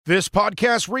This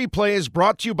podcast replay is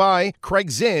brought to you by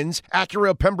Craig Zinn's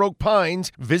Acura Pembroke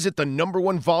Pines. Visit the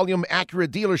 #1 volume Acura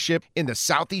dealership in the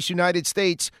Southeast United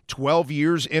States 12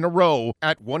 years in a row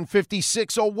at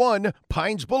 15601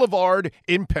 Pines Boulevard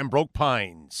in Pembroke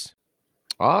Pines.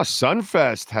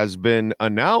 SunFest has been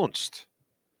announced.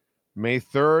 May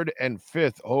 3rd and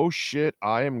 5th. Oh, shit,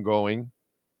 I am going.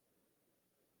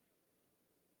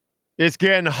 It's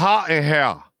getting hot in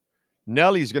here.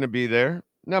 Nelly's going to be there.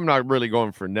 I'm not really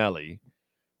going for Nelly,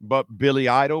 but Billy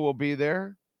Idol will be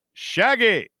there.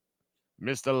 Shaggy,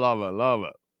 Mr.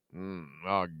 Lover.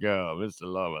 Oh, girl, Mr.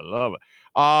 Lover.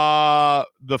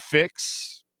 The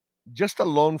Fix, just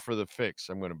alone for The Fix,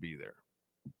 I'm going to be there.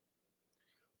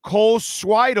 Cole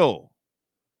Swidel.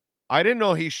 I didn't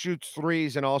know he shoots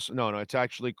threes and also, no, it's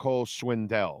actually Cole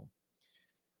Swindell.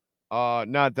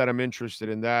 Not that I'm interested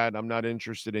in that. I'm not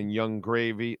interested in Young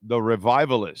Gravy. The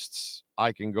Revivalists.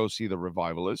 I can go see the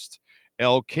Revivalists.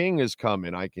 El King is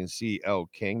coming. I can see El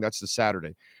King. That's the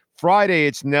Saturday. Friday,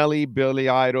 it's Nelly, Billy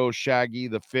Idol, Shaggy,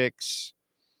 The Fix.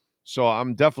 So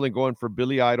I'm definitely going for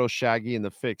Billy Idol, Shaggy, and The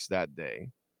Fix that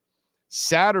day.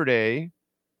 Saturday,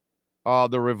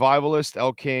 the Revivalist,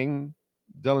 El King,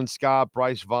 Dylan Scott,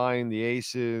 Bryce Vine, the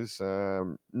Aces.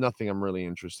 Nothing I'm really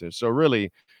interested in. So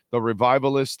really, the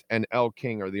Revivalist and El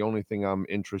King are the only thing I'm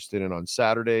interested in on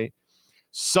Saturday.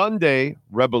 Sunday,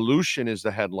 Revolution is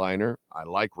the headliner. I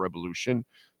like Revolution.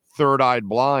 Third Eyed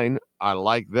Blind, I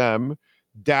like them.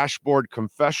 Dashboard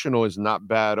Confessional is not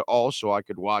bad also. I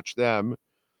could watch them.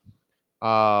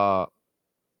 Mati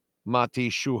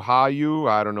Shuhayu,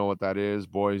 I don't know what that is.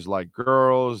 Boys Like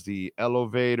Girls, The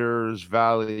Elevators,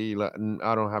 Valley.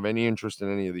 I don't have any interest in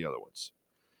any of the other ones.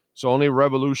 So only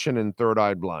Revolution and Third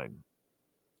Eyed Blind.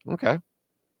 Okay.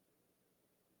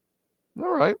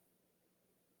 All right.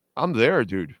 I'm there,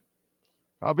 dude.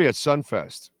 I'll be at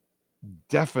SunFest.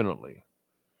 Definitely.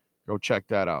 Go check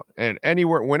that out. And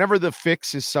anywhere, whenever The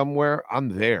Fix is somewhere, I'm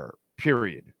there,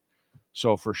 period.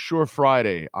 So for sure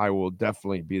Friday, I will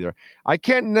definitely be there. I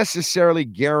can't necessarily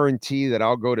guarantee that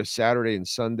I'll go to Saturday and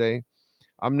Sunday.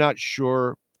 I'm not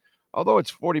sure. Although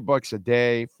it's $40 a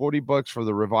day, $40 for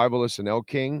the Revivalist and El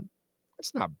King,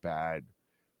 it's not bad.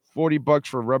 $40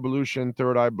 for Revolution,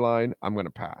 Third Eye Blind, I'm going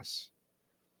to pass.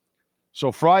 So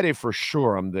Friday for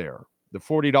sure I'm there. The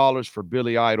 $40 for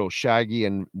Billy Idol, Shaggy,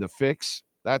 and The Fix,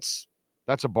 that's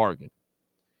a bargain.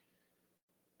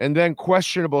 And then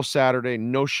questionable Saturday,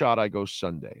 no shot I go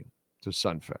Sunday to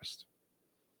SunFest.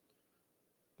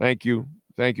 Thank you.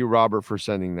 Thank you, Robert, for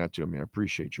sending that to me. I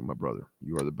appreciate you, my brother.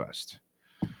 You are the best.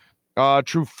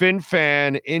 True Fin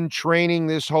fan in training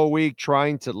this whole week,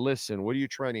 trying to listen. What are you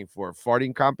training for? A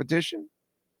farting competition?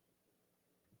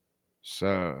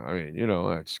 So, I mean,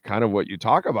 that's kind of what you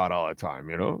talk about all the time,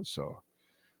 So,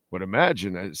 would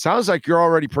imagine. It sounds like you're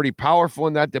already pretty powerful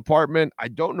in that department. I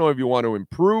don't know if you want to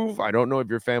improve. I don't know if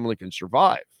your family can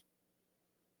survive.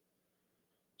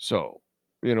 So,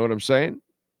 you know what I'm saying?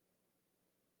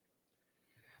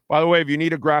 By the way, if you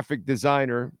need a graphic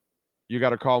designer, you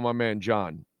got to call my man,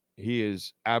 John. He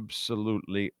is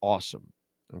absolutely awesome.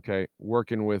 Okay.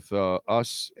 Working with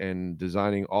us and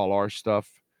designing all our stuff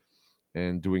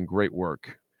and doing great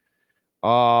work.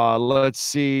 Let's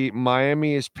see.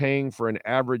 Miami is paying for an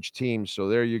average team. So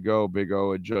there you go, Big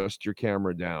O. Adjust your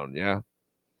camera down. Yeah.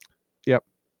 Yep.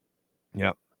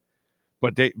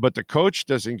 But the coach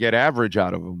doesn't get average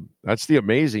out of them. That's the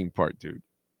amazing part, dude.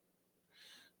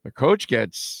 The coach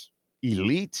gets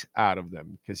elite out of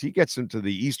them because he gets them to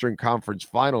the Eastern Conference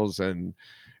Finals and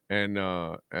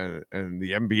the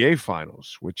NBA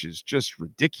Finals, which is just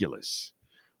ridiculous.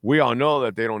 We all know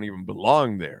that they don't even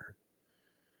belong there.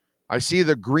 I see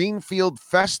the Greenfield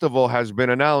Festival has been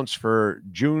announced for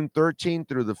June 13th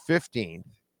through the 15th.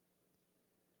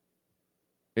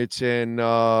 It's in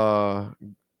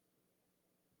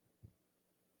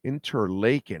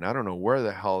Interlaken. I don't know where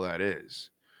the hell that is.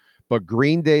 But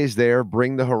Green Day's there.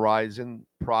 Bring the Horizon,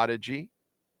 Prodigy,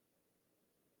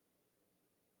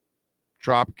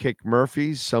 Dropkick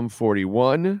Murphys, Sum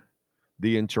 41,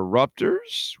 The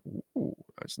Interrupters. Ooh,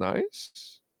 that's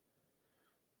nice.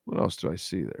 What else do I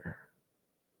see there?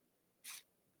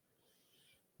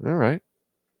 All right.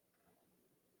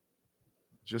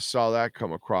 Just saw that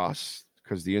come across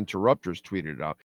because the Interrupters tweeted it out.